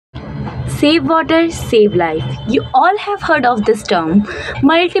Save water, save life. You all have heard of this term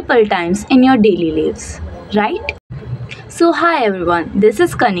multiple times in your daily lives, right? So hi everyone, this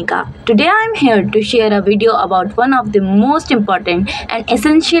is Kanika. Today I am here to share a video about one of the most important and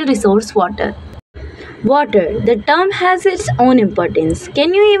essential resource, water. Water, the term has its own importance.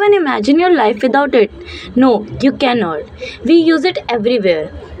 Can you even imagine your life without it? No, you cannot. We use it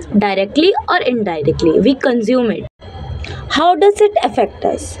everywhere, directly or indirectly. We consume it. How does it affect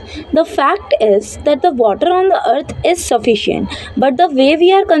us? The fact is that the water on the earth is sufficient, but the way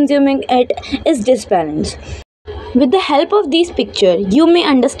we are consuming it is disbalanced. With the help of these pictures, you may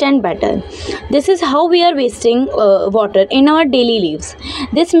understand better. This is how we are wasting water in our daily lives.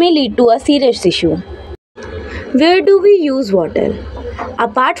 This may lead to a serious issue. Where do we use water?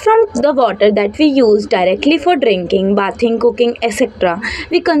 Apart from the water that we use directly for drinking, bathing, cooking, etc.,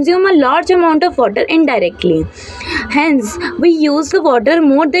 we consume a large amount of water indirectly. Hence, we use the water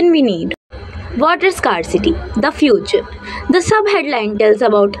more than we need. Water scarcity, the future. The subheadline tells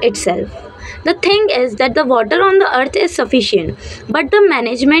about itself. The thing is that the water on the earth is sufficient, but the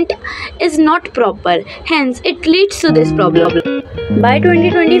management is not proper. Hence, it leads to this problem. By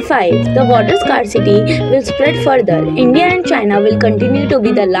 2025, the water scarcity will spread further. India and China will continue to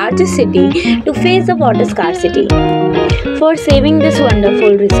be the largest city to face the water scarcity. For saving this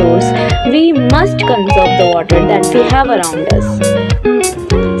wonderful resource, we must conserve the water that we have around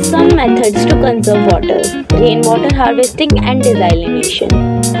us. Some methods to conserve water: rainwater harvesting and desalination.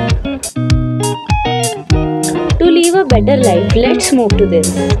 To live a better life, let's move to this.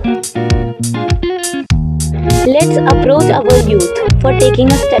 Let's approach our youth for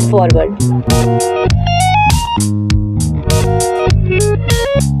taking a step forward.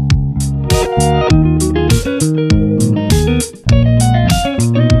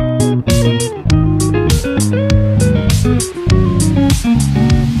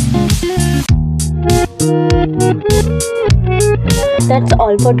 That's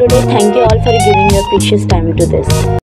all for today. Thank you all for giving your precious time to this.